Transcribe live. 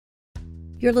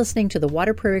You're listening to the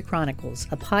Water Prairie Chronicles,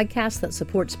 a podcast that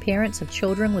supports parents of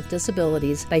children with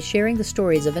disabilities by sharing the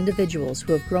stories of individuals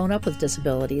who have grown up with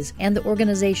disabilities and the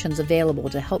organizations available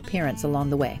to help parents along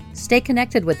the way. Stay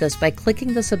connected with us by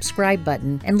clicking the subscribe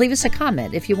button and leave us a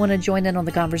comment if you want to join in on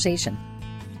the conversation.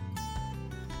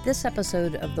 This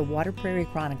episode of the Water Prairie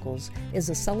Chronicles is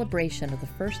a celebration of the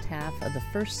first half of the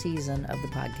first season of the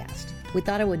podcast. We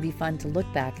thought it would be fun to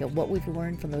look back at what we've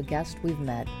learned from the guests we've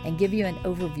met and give you an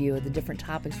overview of the different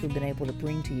topics we've been able to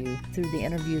bring to you through the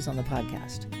interviews on the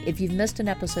podcast. If you've missed an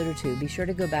episode or two, be sure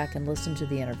to go back and listen to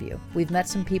the interview. We've met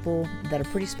some people that are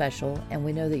pretty special, and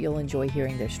we know that you'll enjoy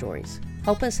hearing their stories.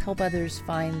 Help us help others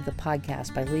find the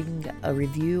podcast by leaving a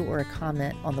review or a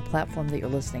comment on the platform that you're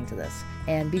listening to this.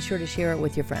 And be sure to share it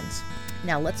with your friends.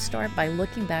 Now let's start by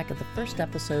looking back at the first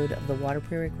episode of the Water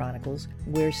Prairie Chronicles,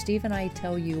 where Steve and I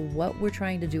tell you what we're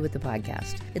trying to do with the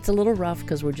podcast. It's a little rough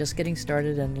because we're just getting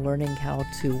started and learning how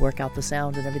to work out the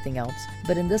sound and everything else.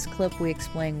 But in this clip, we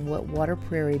explain what Water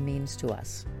Prairie means to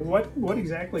us. What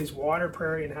exactly is Water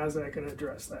Prairie, and how's that going to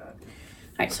address that?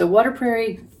 All right, so Water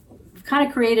Prairie, we've kind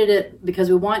of created it because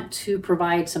we want to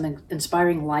provide some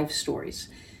inspiring life stories.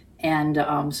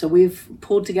 And so we've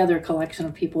pulled together a collection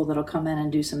of people that'll come in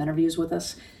and do some interviews with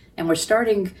us. And we're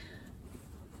starting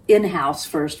in-house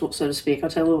first, so to speak. I'll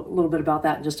tell you a little bit about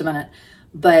that in just a minute.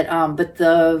 But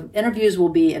the interviews will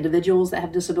be individuals that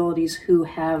have disabilities who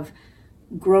have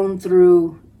grown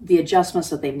through the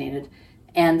adjustments that they've needed.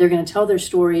 And they're going to tell their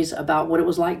stories about what it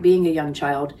was like being a young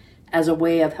child as a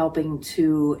way of helping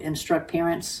to instruct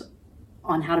parents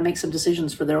on how to make some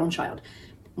decisions for their own child.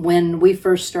 When we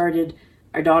first started,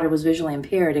 our daughter was visually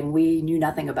impaired and we knew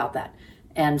nothing about that.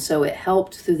 And so it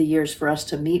helped through the years for us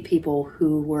to meet people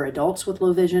who were adults with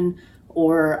low vision,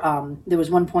 or there was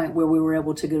one point where we were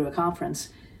able to go to a conference,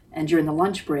 and during the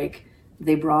lunch break,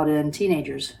 they brought in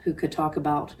teenagers who could talk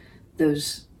about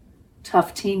those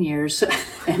tough teen years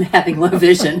and having low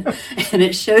vision. And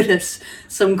it showed us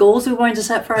some goals we wanted to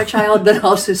set for our child, but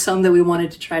also some that we wanted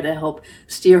to try to help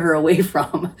steer her away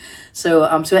from. So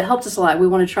it helped us a lot. We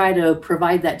want to try to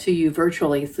provide that to you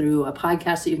virtually through a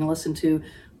podcast that you can listen to,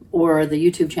 or the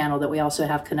YouTube channel that we also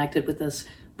have connected with this,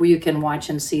 where you can watch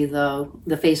and see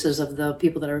the faces of the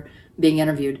people that are being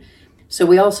interviewed. So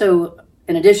we also,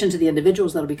 in addition to the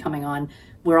individuals that'll be coming on,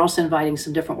 we're also inviting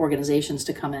some different organizations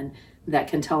to come in that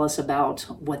can tell us about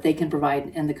what they can provide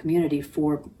in the community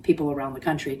for people around the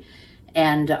country.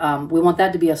 And we want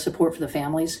that to be a support for the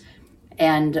families.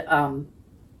 And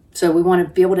so we want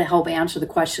to be able to help answer the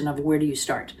question of where do you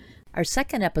start? Our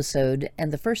second episode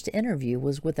and the first interview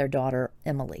was with our daughter,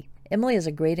 Emily. Emily is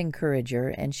a great encourager,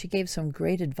 and she gave some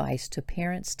great advice to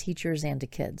parents, teachers, and to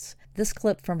kids. This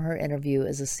clip from her interview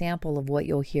is a sample of what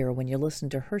you'll hear when you listen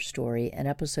to her story in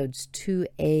episodes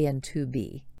 2A and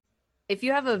 2B. If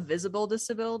you have a visible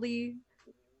disability,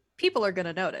 people are going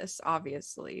to notice,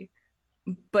 obviously.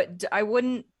 But I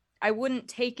wouldn't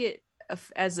take it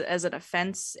as an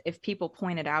offense if people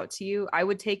point it out to you. I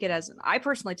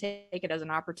personally take it as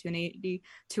an opportunity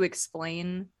to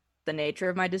explain the nature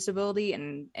of my disability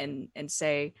and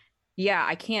say, yeah,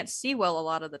 I can't see well a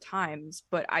lot of the times,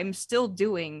 but I'm still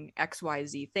doing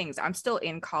XYZ things. I'm still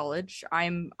in college.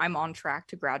 I'm on track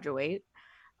to graduate.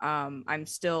 I'm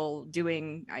still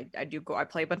doing, I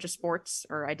play a bunch of sports,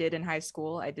 or I did in high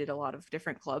school. I did a lot of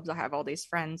different clubs. I have all these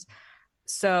friends.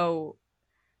 So,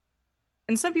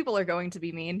 and some people are going to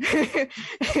be mean,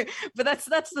 but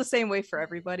that's the same way for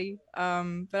everybody.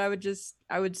 But I would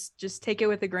just take it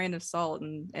with a grain of salt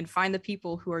and find the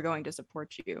people who are going to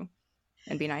support you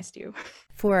and be nice to you.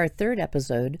 For our third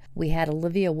episode, we had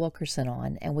Olivia Wilkerson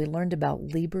on, and we learned about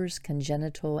Leber's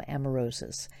congenital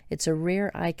amaurosis. It's a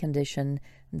rare eye condition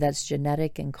that's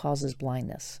genetic and causes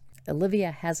blindness. Olivia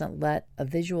hasn't let a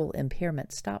visual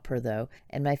impairment stop her, though,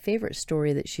 and my favorite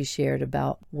story that she shared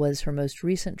about was her most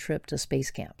recent trip to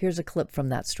space camp. Here's a clip from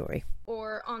that story.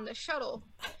 Or on the shuttle.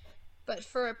 But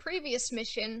for a previous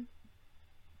mission,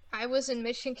 I was in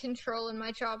mission control, and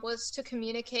my job was to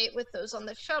communicate with those on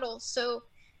the shuttle. So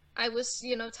I was,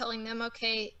 telling them,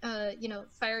 okay,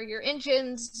 fire your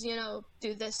engines,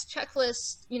 do this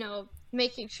checklist,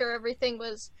 making sure everything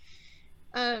was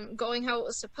going how it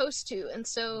was supposed to. And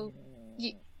so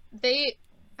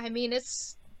it's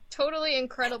totally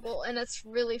incredible, and it's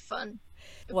really fun.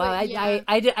 Wow, yeah.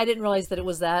 I didn't realize that it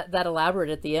was that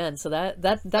elaborate at the end. So that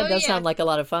does sound like a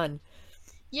lot of fun.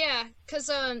 Yeah,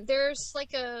 because there's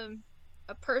like a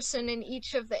person in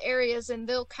each of the areas, and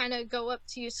they'll kind of go up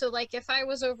to you. So like if I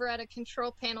was over at a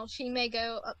control panel, she may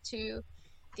go up to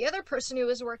the other person who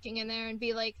was working in there and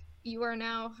be like, you are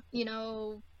now,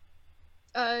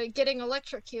 getting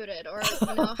electrocuted, or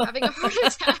having a heart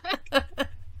attack.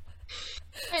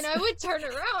 I would turn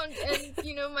around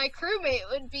and, my crewmate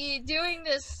would be doing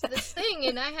this thing,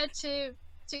 and I had to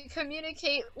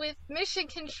communicate with mission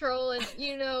control and,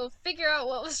 figure out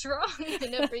what was wrong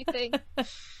and everything.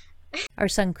 Our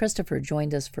son Christopher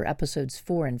joined us for episodes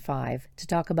 4 and 5 to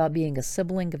talk about being a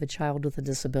sibling of a child with a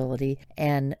disability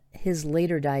and his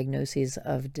later diagnoses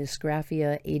of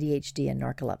dysgraphia, ADHD, and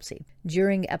narcolepsy.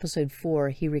 During episode 4,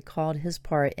 he recalled his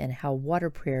part in how Water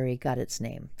Prairie got its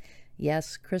name.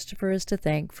 Yes, Christopher is to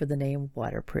thank for the name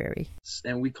Water Prairie.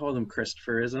 And we call them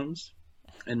Christopherisms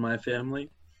in my family.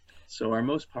 So our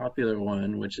most popular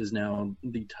one, which is now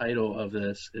the title of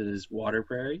this, is Water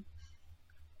Prairie.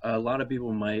 A lot of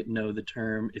people might know the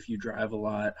term, if you drive a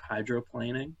lot,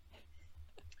 hydroplaning.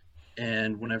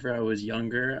 And whenever I was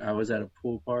younger, I was at a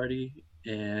pool party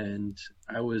and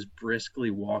I was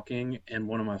briskly walking, and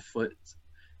my foot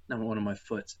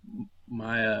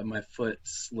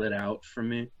slid out from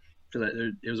me because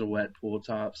it was a wet pool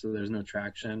top, so there's no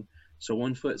traction. So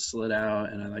one foot slid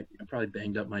out, and I probably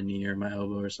banged up my knee or my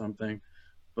elbow or something.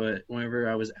 But whenever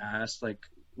I was asked by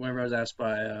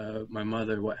my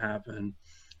mother what happened,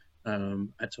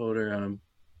 I told her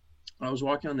I was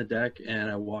walking on the deck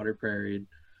and I water prairied.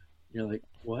 You're like,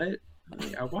 what?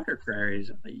 I water prairied.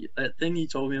 That thing you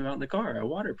told me about in the car, I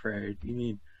water prairied. You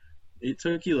mean it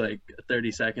took you like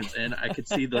 30 seconds, and I could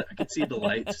see the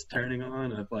lights turning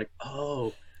on of like,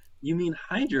 oh, you mean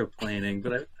hydroplaning?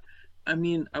 But I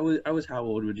was how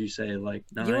old would you say? Like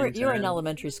 9? You were in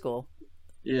elementary school.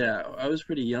 Yeah, I was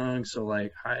pretty young, so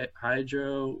like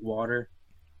hydro, water.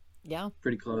 Yeah.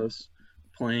 Pretty close.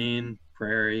 Plain,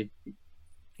 prairie,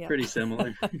 yeah. Pretty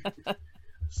similar.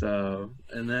 So,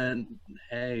 and then,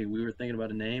 hey, we were thinking about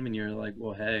a name, and you're like,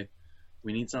 well, hey,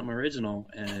 we need something original.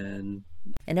 And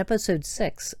in episode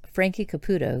 6, Frankie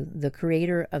Caputo, the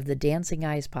creator of the Dancing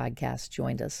Eyes podcast,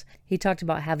 joined us. He talked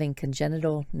about having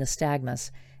congenital nystagmus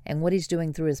and what he's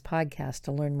doing through his podcast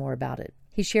to learn more about it.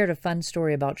 He shared a fun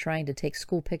story about trying to take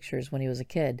school pictures when he was a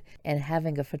kid and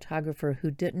having a photographer who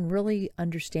didn't really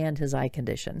understand his eye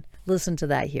condition. Listen to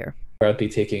that here. I'd be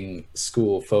taking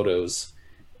school photos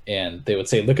and they would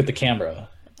say, look at the camera.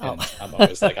 And I'm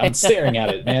always like, I'm staring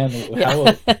at it, man.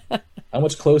 How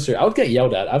much closer? I would get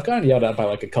yelled at. I've gotten yelled at by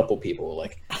like a couple people.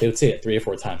 Like they would say it 3 or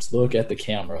 4 times, look at the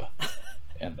camera.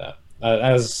 And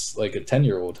as like a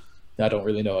 10-year-old, I don't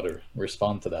really know how to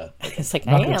respond to that. It's like,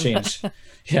 I'm not going to change.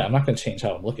 Yeah, I'm not going to change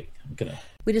how I'm looking.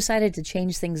 We decided to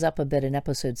change things up a bit in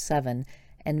episode 7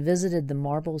 and visited the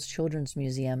Marbles Children's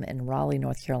Museum in Raleigh,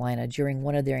 North Carolina during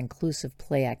one of their inclusive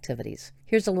play activities.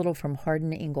 Here's a little from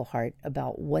Hardin Englehart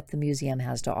about what the museum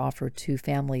has to offer to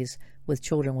families with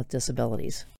children with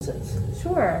disabilities.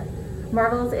 Sure.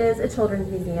 Marbles is a children's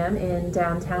museum in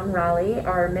downtown Raleigh.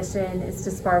 Our mission is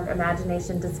to spark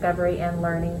imagination, discovery, and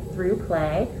learning through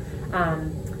play.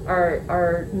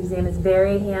 Our museum is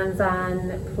very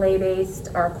hands-on,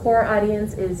 play-based. Our core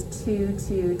audience is 2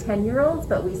 to 10-year-olds,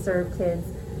 but we serve kids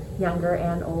younger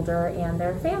and older and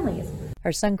their families.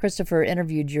 Our son Christopher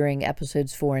interviewed during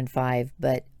episodes 4 and 5,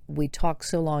 but we talked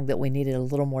so long that we needed a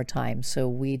little more time, so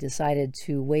we decided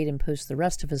to wait and post the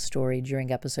rest of his story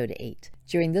during episode 8.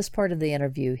 During this part of the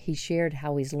interview, he shared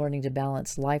how he's learning to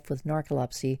balance life with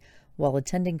narcolepsy while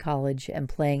attending college and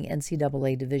playing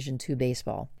NCAA Division II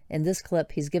baseball. In this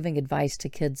clip, he's giving advice to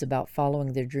kids about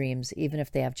following their dreams, even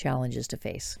if they have challenges to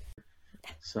face.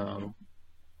 So,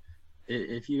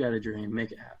 if you got a dream,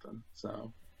 make it happen.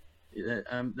 So,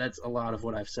 that's a lot of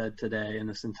what I've said today in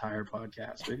this entire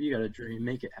podcast. But if you got a dream,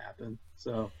 make it happen.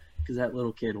 So, because that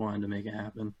little kid wanted to make it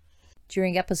happen.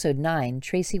 During episode 9,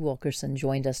 Tracy Wilkerson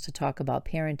joined us to talk about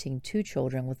parenting 2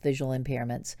 children with visual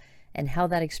impairments and how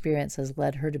that experience has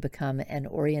led her to become an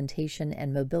orientation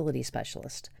and mobility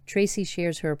specialist. Tracy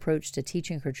shares her approach to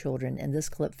teaching her children in this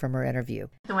clip from her interview.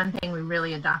 The one thing we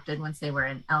really adopted once they were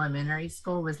in elementary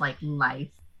school was like life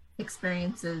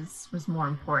experiences was more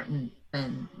important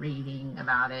than reading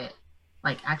about it.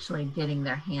 Like actually getting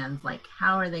their hands, like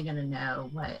how are they going to know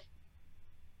what,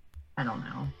 I don't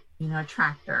know, a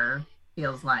tractor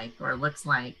feels like or looks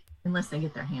like unless they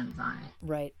get their hands on it.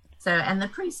 Right. So, and the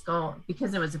preschool,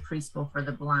 because it was a preschool for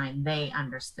the blind, they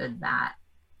understood that.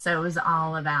 So it was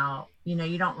all about,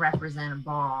 you don't represent a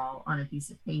ball on a piece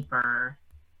of paper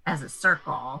as a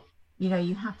circle.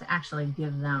 You have to actually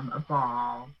give them a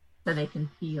ball so they can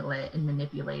feel it and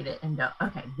manipulate it and go,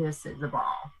 okay, this is a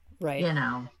ball. Right.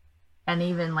 And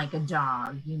even like a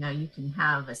dog, you can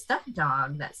have a stuffed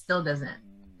dog that still doesn't,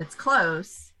 it's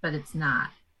close, but it's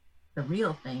not the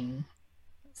real thing.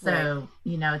 So,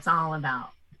 right. It's all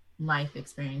about life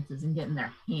experiences and getting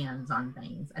their hands on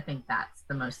things. I think that's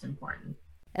the most important.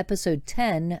 Episode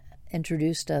 10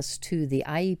 introduced us to the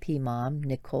IEP mom,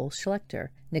 Nicole Schlechter.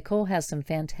 Nicole has some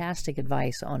fantastic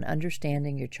advice on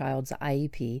understanding your child's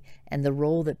IEP and the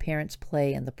role that parents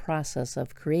play in the process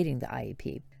of creating the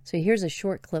IEP. So here's a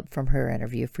short clip from her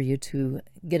interview for you to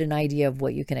get an idea of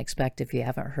what you can expect if you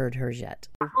haven't heard hers yet.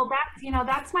 Well,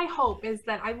 that's my hope, is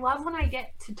that I love when I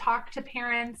get to talk to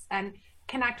parents and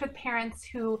connect with parents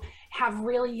who have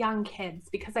really young kids,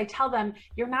 because I tell them,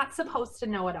 you're not supposed to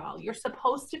know it all. You're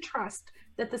supposed to trust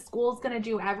that the school's going to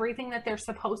do everything that they're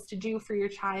supposed to do for your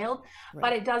child, right.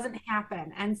 But it doesn't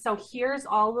happen. And so here's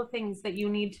all the things that you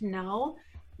need to know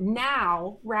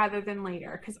now rather than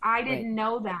later, because I didn't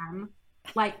know them.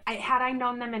 Like, had I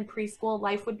known them in preschool,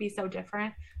 life would be so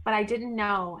different, but I didn't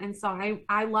know. And so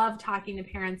I love talking to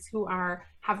parents who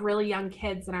have really young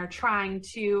kids and are trying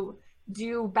to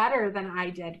do better than I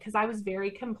did, because I was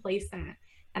very complacent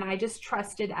and I just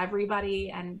trusted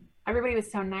everybody, and everybody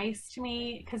was so nice to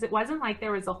me, because it wasn't like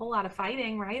there was a whole lot of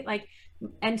fighting, right? Like,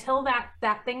 until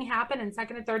that thing happened in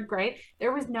 2nd and 3rd grade,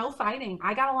 there was no fighting.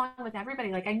 I got along with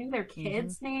everybody. Like, I knew their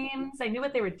kids' names. I knew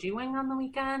what they were doing on the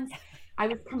weekends. I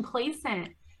was complacent,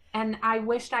 and I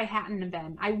wished I hadn't have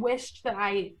been. I wished that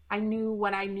I knew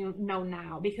what I know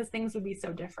now, because things would be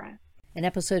so different. In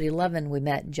episode 11, we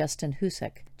met Justin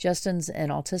Husek. Justin's an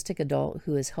autistic adult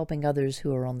who is helping others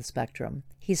who are on the spectrum.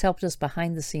 He's helped us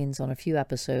behind the scenes on a few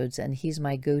episodes, and he's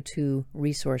my go-to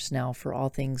resource now for all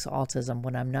things autism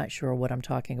when I'm not sure what I'm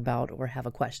talking about or have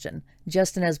a question.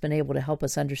 Justin has been able to help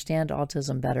us understand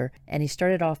autism better, and he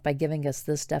started off by giving us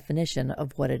this definition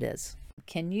of what it is.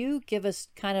 Can you give us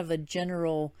kind of a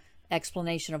general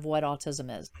explanation of what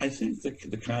autism is? I think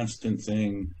the constant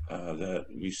thing that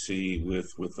we see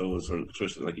with those, or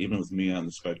especially like even with me on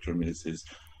the spectrum, is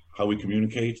how we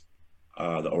communicate,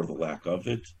 or the lack of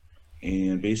it,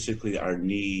 and basically our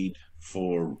need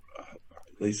for,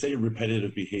 they say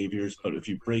repetitive behaviors, but if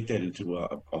you break that into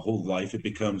a whole life, it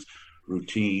becomes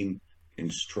routine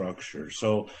and structure.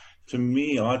 So to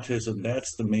me, autism,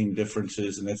 that's the main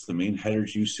differences, and that's the main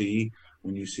headers you see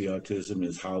when you see autism,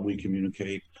 is how we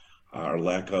communicate, our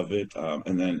lack of it,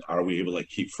 and then are we able to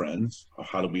keep friends, or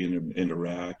how do we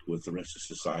interact with the rest of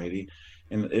society?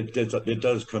 And it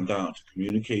does come down to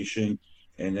communication,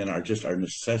 and then our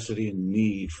necessity and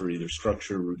need for either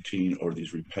structure, routine, or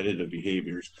these repetitive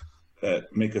behaviors that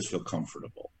make us feel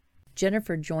comfortable.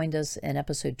 Jennifer joined us in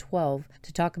episode 12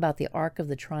 to talk about the arc of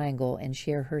the triangle and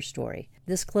share her story.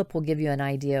 This clip will give you an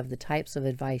idea of the types of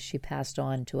advice she passed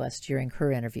on to us during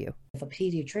her interview. If a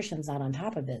pediatrician's not on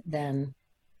top of it, then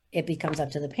it becomes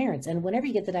up to the parents. And whenever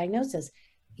you get the diagnosis,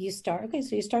 you start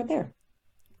there.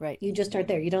 Right. You just start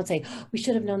there. You don't say, we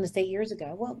should have known this 8 years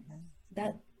ago. Well,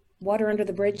 that water under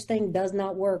the bridge thing does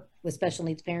not work with special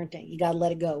needs parenting. You got to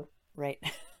let it go. Right.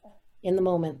 In the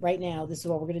moment, right now, this is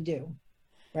what we're going to do.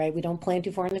 Right? We don't plan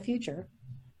too far in the future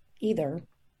either.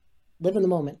 Live in the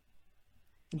moment.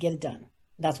 Get it done.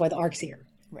 That's why the ARC's here.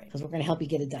 Right. Because we're going to help you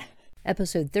get it done.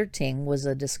 Episode 13 was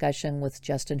a discussion with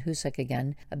Justin Husek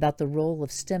again about the role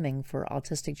of stimming for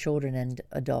autistic children and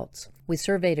adults. We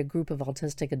surveyed a group of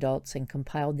autistic adults and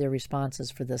compiled their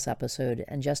responses for this episode,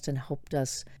 and Justin helped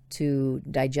us to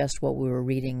digest what we were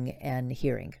reading and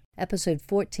hearing. Episode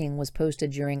 14 was posted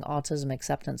during Autism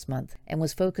Acceptance Month and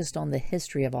was focused on the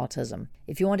history of autism.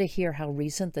 If you want to hear how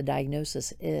recent the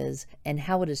diagnosis is and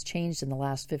how it has changed in the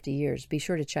last 50 years, be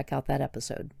sure to check out that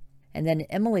episode. And then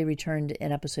Emily returned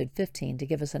in episode 15 to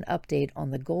give us an update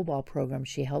on the Goalball program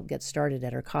she helped get started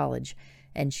at her college.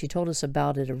 And she told us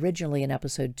about it originally in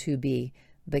episode 2B,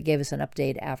 but gave us an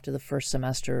update after the first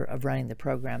semester of running the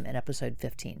program in episode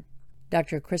 15.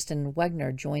 Dr. Kristen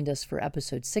Wegner joined us for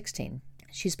episode 16.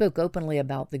 She spoke openly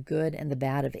about the good and the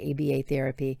bad of ABA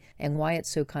therapy and why it's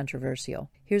so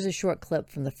controversial. Here's a short clip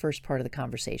from the first part of the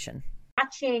conversation.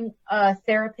 Watching a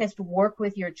therapist work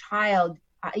with your child,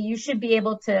 you should be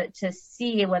able to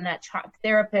see when that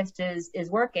therapist is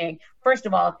working. First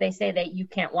of all, if they say that you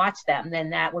can't watch them, then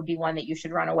that would be one that you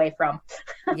should run away from.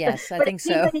 Yes, I think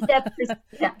so.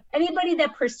 Anybody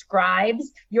that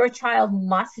prescribes your child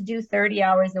must do 30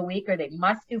 hours a week, or they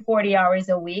must do 40 hours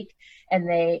a week, and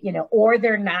they, or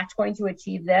they're not going to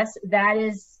achieve this, that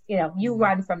is, you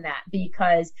run from that,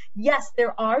 because yes,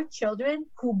 there are children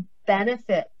who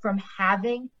benefit from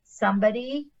having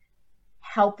somebody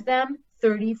help them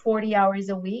 30, 40 hours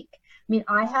a week. I mean,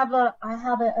 I have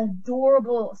an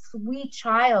adorable, sweet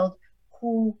child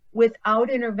who,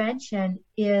 without intervention,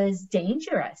 is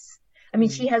dangerous. I mean,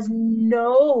 she has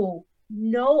no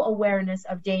no awareness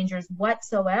of dangers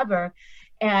whatsoever.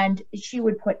 And she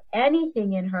would put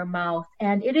anything in her mouth,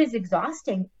 and it is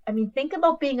exhausting. I mean, think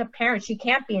about being a parent. She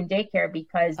can't be in daycare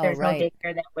because there's no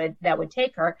daycare that would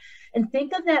take her. And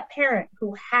think of that parent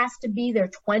who has to be there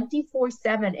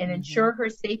 24/7 and ensure her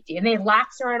safety. And they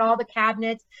lax her in all the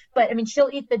cabinets, but I mean, she'll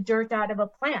eat the dirt out of a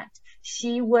plant.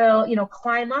 She will,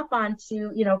 climb up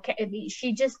onto,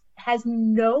 she just has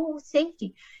no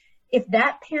safety. If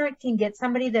that parent can get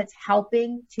somebody that's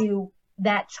helping to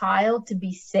that child to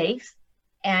be safe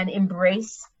and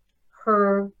embrace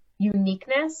her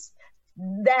uniqueness,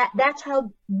 that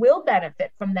child will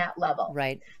benefit from that level.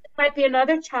 Right. There might be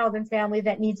another child and family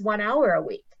that needs 1 hour a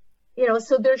week.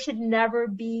 So there should never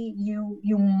be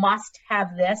you must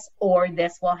have this or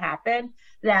this will happen.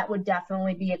 That would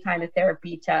definitely be a kind of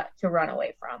therapy to run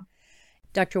away from.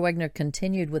 Dr. Wegner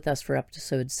continued with us for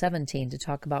episode 17 to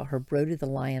talk about her Brody the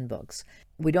Lion books.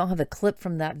 We don't have a clip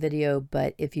from that video,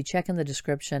 but if you check in the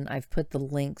description, I've put the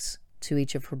links to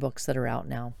each of her books that are out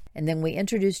now. And then we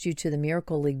introduced you to the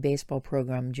Miracle League baseball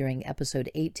program during episode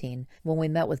 18 when we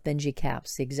met with Benji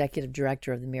Capps, the executive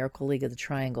director of the Miracle League of the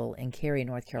Triangle in Cary,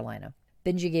 North Carolina.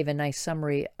 Benji gave a nice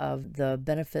summary of the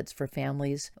benefits for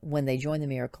families when they join the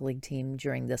Miracle League team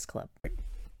during this clip.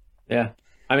 Yeah.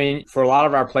 I mean, for a lot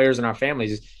of our players and our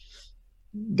families,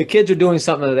 the kids are doing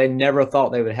something that they never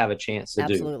thought they would have a chance to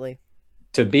do. Absolutely.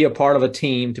 To be a part of a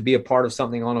team, to be a part of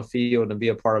something on a field, and be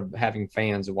a part of having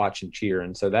fans watch and cheer.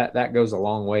 And so that goes a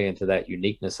long way into that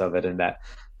uniqueness of it, and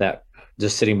that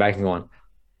just sitting back and going,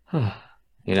 Oh,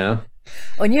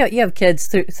 and you have kids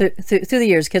through the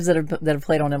years, kids that have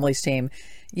played on Emily's team.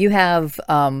 You have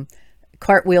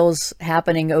cartwheels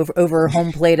happening over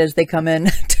home plate as they come in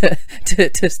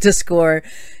to score.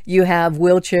 You have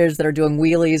wheelchairs that are doing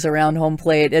wheelies around home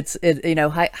plate. It's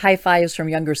high fives from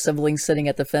younger siblings sitting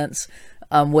at the fence,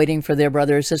 waiting for their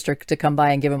brother or sister to come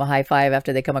by and give them a high five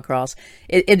after they come across.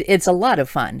 It's a lot of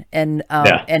fun, and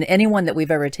anyone that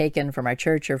we've ever taken from our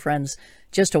church or friends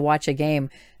just to watch a game,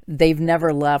 they've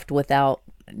never left without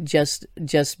just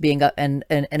being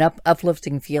an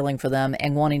uplifting feeling for them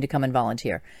and wanting to come and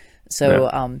volunteer.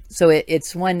 So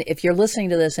it's one, if you're listening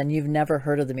to this and you've never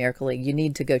heard of the Miracle League, you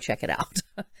need to go check it out.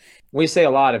 We say a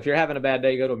lot, if you're having a bad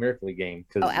day, go to a Miracle League game.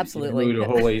 Absolutely. Your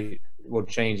mood will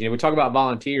change. We talk about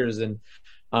volunteers, and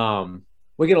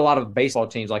we get a lot of baseball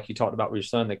teams like you talked about with your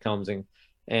son that comes in.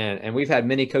 And we've had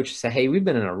many coaches say, hey, we've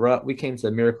been in a rut. We came to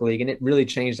the Miracle League, and it really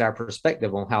changed our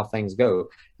perspective on how things go,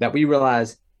 that we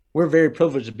realize we're very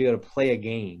privileged to be able to play a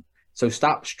game. So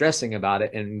stop stressing about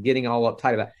it and getting all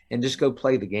uptight about it, and just go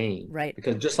play the game. Right.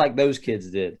 Because just like those kids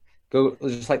did,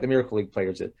 just like the Miracle League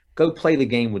players did, go play the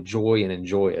game with joy and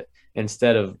enjoy it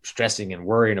instead of stressing and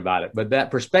worrying about it. But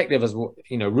that perspective is,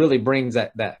 really brings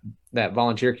that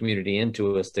volunteer community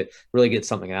into us to really get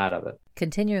something out of it.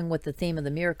 Continuing with the theme of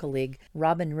the Miracle League,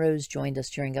 Robin Rose joined us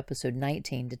during episode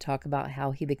 19 to talk about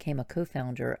how he became a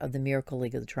co-founder of the Miracle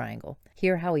League of the Triangle.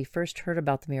 Hear how he first heard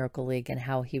about the Miracle League and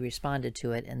how he responded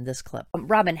to it in this clip.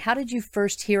 Robin, how did you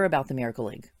first hear about the Miracle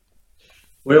League?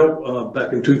 Well,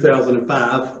 back in 2005,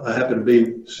 I happened to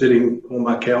be sitting on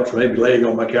my couch, or maybe laying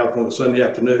on my couch on a Sunday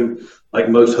afternoon, like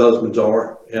most husbands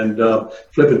are, and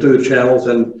flipping through the channels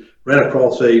and ran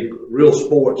across a real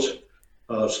sports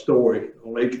story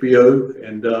on HBO.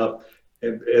 And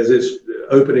as it's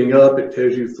opening up, it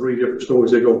tells you 3 different stories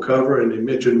they're going to cover. And they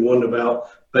mentioned one about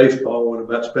baseball, one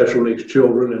about special needs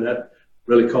children, and that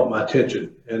really caught my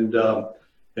attention. And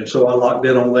so I locked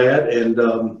in on that, and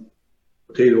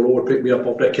I tell you, the Lord picked me up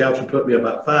off that couch and put me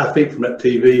about 5 feet from that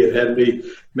TV and had me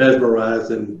mesmerized,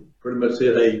 and pretty much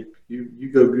said, hey, you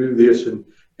go do this, and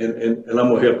I'm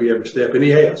going to help you every step. And he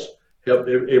has helped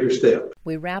every step.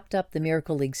 We wrapped up the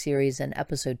Miracle League series in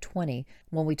episode 20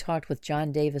 when we talked with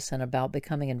John Davison about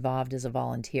becoming involved as a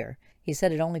volunteer. He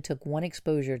said it only took one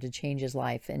exposure to change his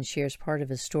life, and shares part of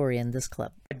his story in this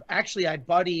clip. Actually, I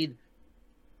buddied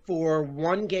for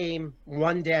one game,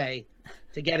 one day,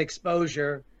 to get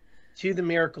exposure to the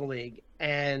Miracle League.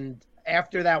 And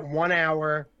after that 1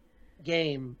 hour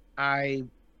game, I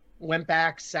went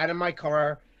back, sat in my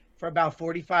car for about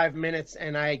 45 minutes,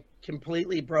 and I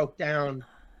completely broke down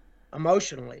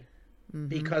emotionally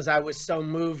because I was so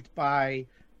moved by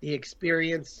the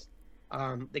experience,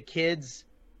 the kids,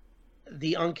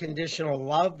 the unconditional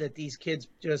love that these kids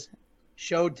just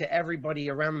showed to everybody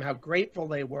around them, how grateful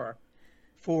they were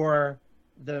for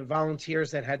the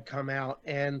volunteers that had come out.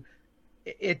 And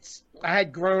I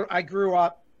grew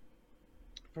up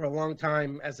for a long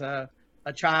time as a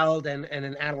child and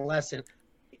an adolescent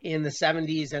in the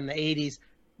 70s and the 80s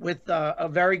with a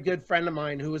very good friend of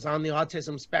mine who was on the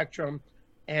autism spectrum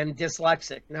and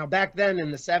dyslexic. Now, back then in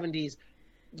the 70s,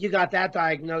 you got that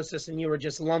diagnosis and you were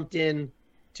just lumped in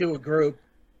to a group,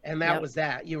 and that was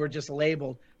that. You were just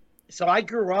labeled. So I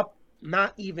grew up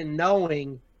not even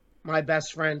knowing my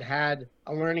best friend had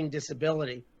a learning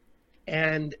disability.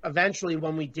 And eventually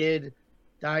when we did,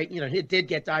 it did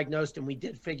get diagnosed and we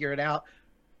did figure it out,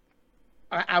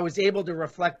 I was able to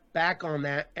reflect back on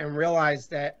that and realize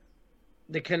that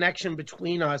the connection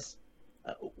between us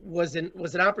was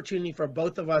an opportunity for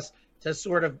both of us to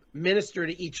sort of minister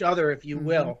to each other, if you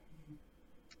will,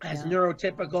 as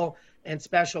neurotypical and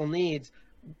special needs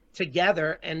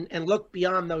together, and look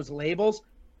beyond those labels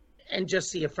and just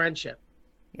see a friendship.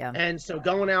 Yeah. And so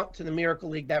going out to the Miracle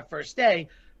League that first day,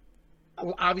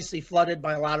 obviously flooded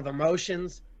by a lot of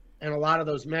emotions and a lot of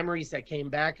those memories that came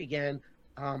back again.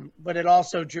 But it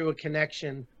also drew a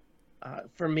connection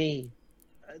for me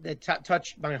that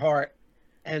touched my heart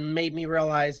and made me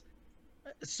realize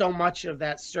so much of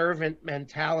that servant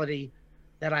mentality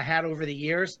that I had over the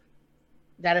years,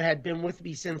 that it had been with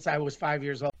me since I was 5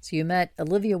 years old. So you met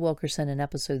Olivia Wilkerson in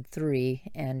episode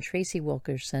 3 and Tracy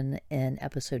Wilkerson in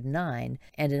episode 9.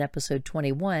 And in episode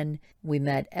 21, we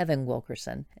met Evan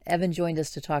Wilkerson. Evan joined us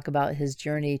to talk about his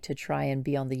journey to try and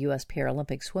be on the U.S.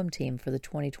 Paralympic swim team for the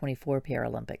 2024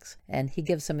 Paralympics. And he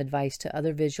gives some advice to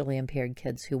other visually impaired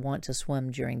kids who want to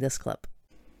swim during this clip.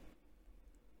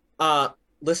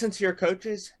 Listen to your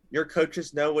coaches. Your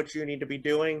coaches know what you need to be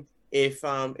doing. If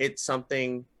it's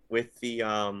something with the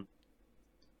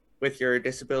with your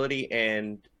disability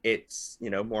and it's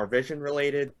more vision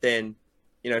related, then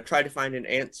try to find an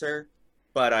answer.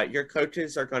 But your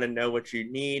coaches are going to know what you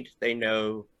need. They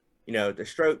know the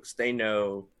strokes. They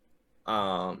know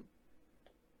the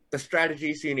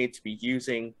strategies you need to be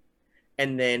using,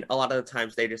 and then a lot of the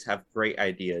times they just have great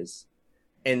ideas.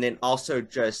 And then also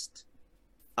just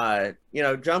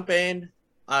jump in,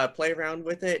 play around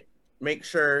with it. Make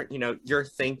sure, you're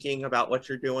thinking about what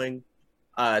you're doing.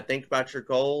 Think about your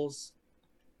goals,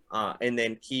 and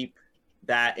then keep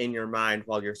that in your mind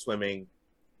while you're swimming,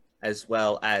 as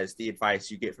well as the advice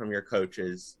you get from your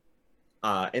coaches.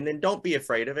 And then don't be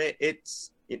afraid of it.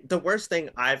 The worst thing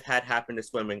I've had happen to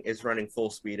swimming is running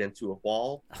full speed into a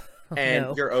wall.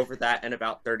 And you're over that in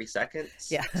about 30 seconds.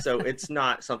 Yeah. So it's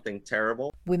not something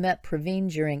terrible. We met Praveen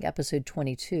during episode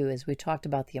 22 as we talked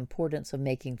about the importance of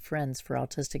making friends for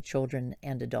autistic children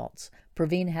and adults.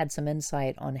 Praveen had some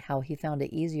insight on how he found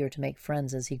it easier to make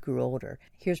friends as he grew older.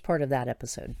 Here's part of that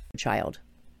episode. Child.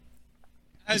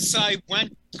 As I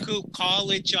went through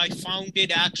college, I found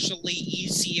it actually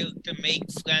easier to make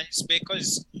friends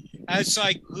because as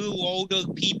I grew older,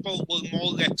 people were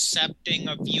more accepting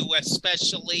of you,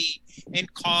 especially in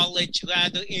college.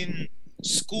 Rather, in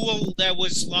school, there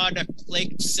was a lot of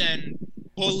cliques and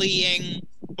bullying,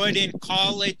 but in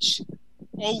college,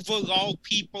 overall,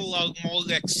 people are more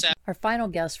accepting. Our final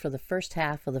guest for the first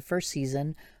half of the first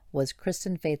season was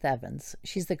Kristen Faith Evans.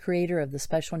 She's the creator of the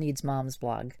Special Needs Moms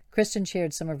blog. Kristen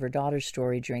shared some of her daughter's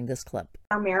story during this clip.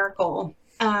 Our miracle.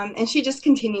 And she just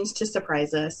continues to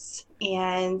surprise us.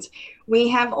 And we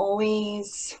have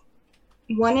always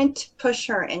wanted to push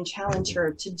her and challenge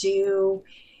her to do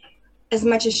as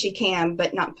much as she can,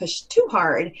 but not push too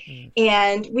hard.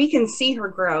 And we can see her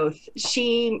growth.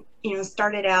 She,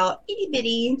 started out itty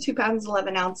bitty, 2 pounds,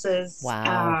 11 ounces.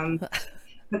 Wow.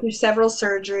 Went through several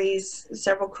surgeries,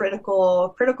 several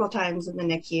critical times in the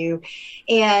NICU,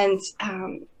 and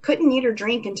couldn't eat or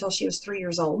drink until she was 3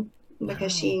 years old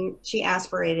because she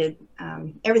aspirated,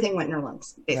 everything went in her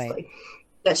lungs, basically,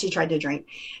 that she tried to drink.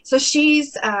 So she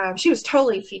was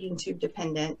totally feeding tube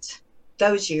dependent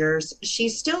those years. She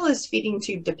still is feeding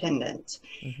tube dependent.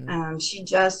 She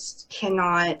just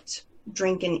cannot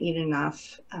drink and eat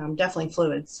enough, definitely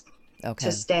fluids,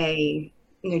 to stay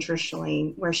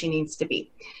nutritionally where she needs to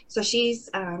be. So she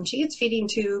gets feeding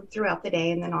tube throughout the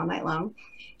day and then all night long.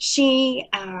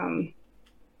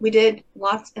 We did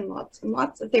lots and lots and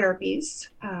lots of therapies.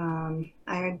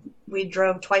 We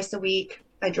drove twice a week.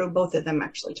 I drove both of them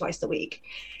actually twice a week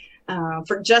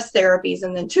for just therapies,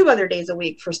 and then 2 other days a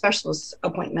week for specialist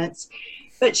appointments.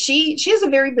 But she has a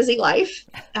very busy life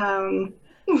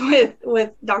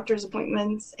with doctor's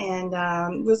appointments, and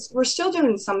we're still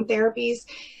doing some therapies.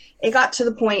 It got to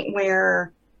the point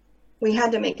where we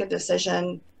had to make a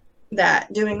decision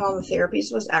that doing all the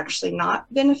therapies was actually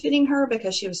not benefiting her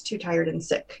because she was too tired and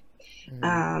sick,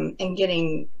 and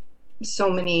getting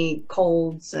so many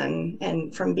colds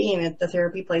and from being at the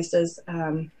therapy places,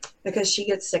 because she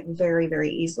gets sick very,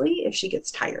 very easily if she gets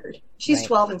tired. She's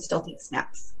 12 and still takes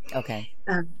naps. Okay.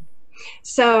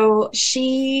 So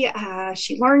she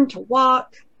learned to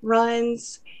walk,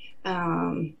 runs.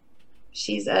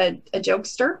 She's a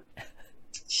jokester.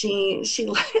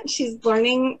 She's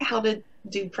learning how to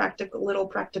do little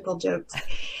practical jokes.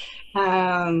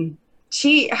 Her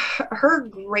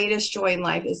greatest joy in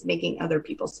life is making other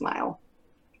people smile.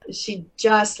 She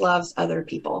just loves other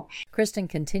people. Kristen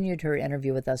continued her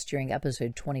interview with us during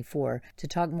episode 24 to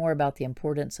talk more about the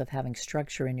importance of having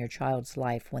structure in your child's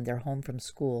life when they're home from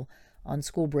school, on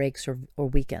school breaks or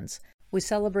weekends. We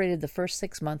celebrated the first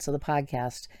 6 months of the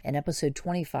podcast in episode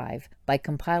 25 by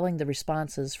compiling the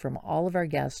responses from all of our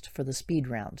guests for the speed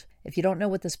round. If you don't know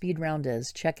what the speed round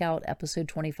is, check out episode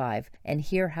 25 and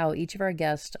hear how each of our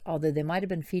guests, although they might have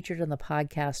been featured on the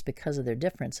podcast because of their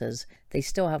differences, they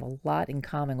still have a lot in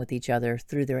common with each other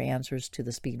through their answers to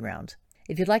the speed round.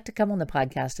 If you'd like to come on the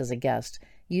podcast as a guest,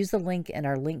 use the link in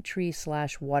our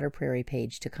Linktree/Water Prairie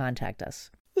page to contact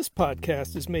us. This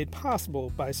podcast is made possible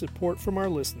by support from our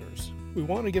listeners. We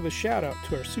want to give a shout out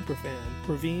to our superfan,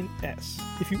 Praveen S.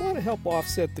 If you want to help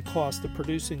offset the cost of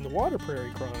producing the Water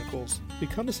Prairie Chronicles,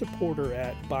 become a supporter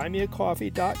at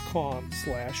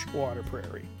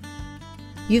buymeacoffee.com/waterprairie.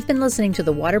 You've been listening to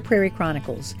the Water Prairie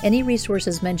Chronicles. Any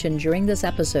resources mentioned during this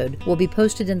episode will be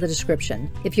posted in the description.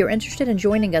 If you're interested in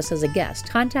joining us as a guest,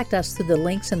 contact us through the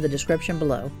links in the description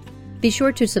below. Be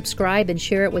sure to subscribe and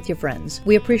share it with your friends.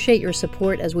 We appreciate your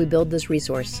support as we build this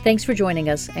resource. Thanks for joining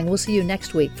us, and we'll see you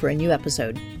next week for a new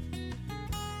episode.